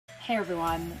Hey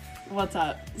everyone, what's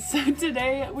up? So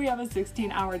today we have a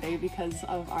 16-hour day because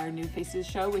of our new Faces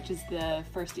show, which is the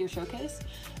first year showcase,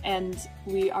 and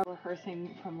we are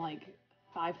rehearsing from like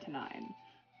 5 to 9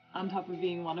 on top of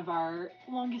being one of our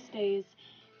longest days.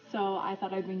 So I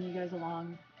thought I'd bring you guys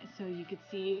along so you could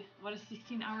see what a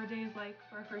 16-hour day is like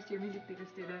for a first year music theater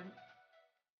student.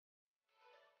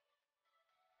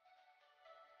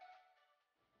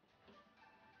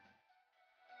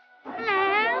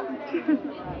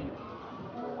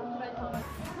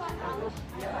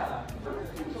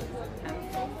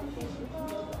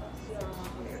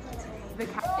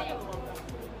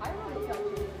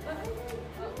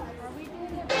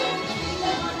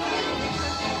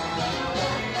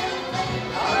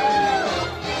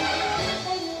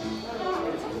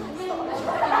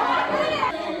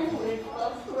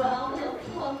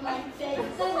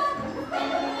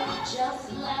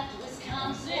 Just left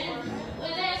Wisconsin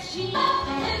with SG.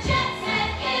 The jet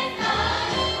set is the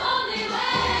only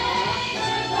way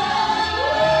to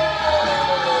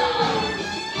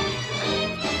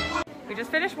go. We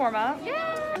just finished warm-up.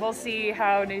 Yeah. We'll see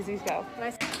how newsies go.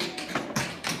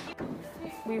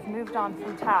 We've moved on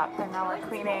from tap and now we're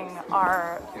cleaning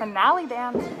our finale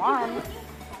dance 1.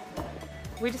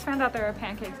 We just found out there are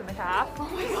pancakes in the tap.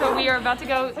 So we are about to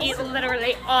go eat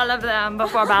literally all of them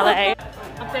before ballet.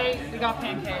 Update, we got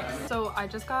pancakes. So I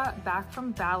just got back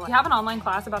from ballet. We have an online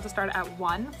class about to start at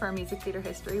 1 for music theater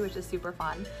history, which is super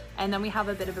fun. And then we have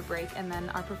a bit of a break and then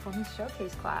our performance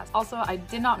showcase class. Also, I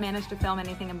did not manage to film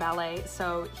anything in ballet,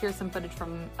 so here's some footage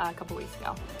from a couple weeks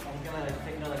ago. I'm gonna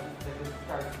take note like the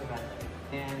start of the ballet.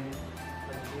 And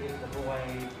like the boy,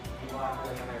 you walk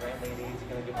like on my right lady, he's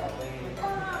gonna give her a wave.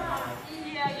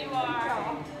 Yeah, you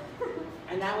are.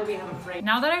 And now we have a frame.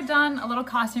 Now that I've done a little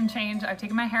costume change, I've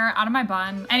taken my hair out of my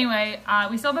bun. Anyway,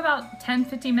 we still have about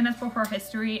 10-15 minutes before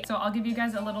history, so I'll give you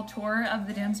guys a little tour of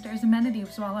the downstairs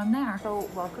amenities while I'm there. So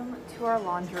welcome to our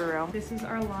laundry room. This is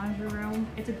our laundry room.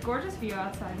 It's a gorgeous view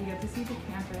outside. You get to see the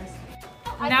campus.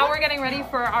 Now we're getting ready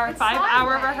for our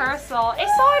 5-hour rehearsal.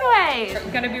 It's sideways!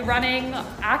 We're gonna be running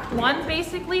Act 1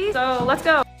 basically, so let's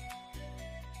go.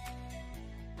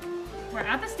 We're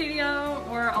at the studio,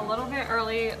 we're a little bit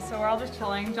early, so we're all just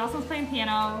chilling. Jocelyn's playing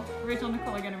piano, Rachel and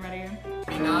Nicole are getting ready.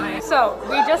 Nice. So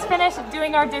we just finished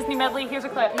doing our Disney medley. Here's a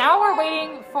clip. Now we're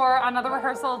waiting for another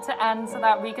rehearsal to end so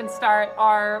that we can start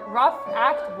our rough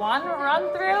Act 1 run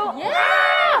through.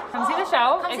 Yeah! Come see the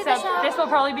show, except this will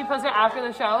probably be posted after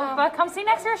the show, but come see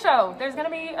next year's show. There's gonna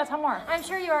be a ton more. I'm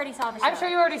sure you already saw the show. I'm sure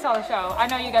you already saw the show. I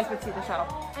know you guys would see the show.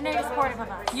 I know you're supportive of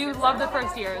us. You love the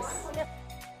first years.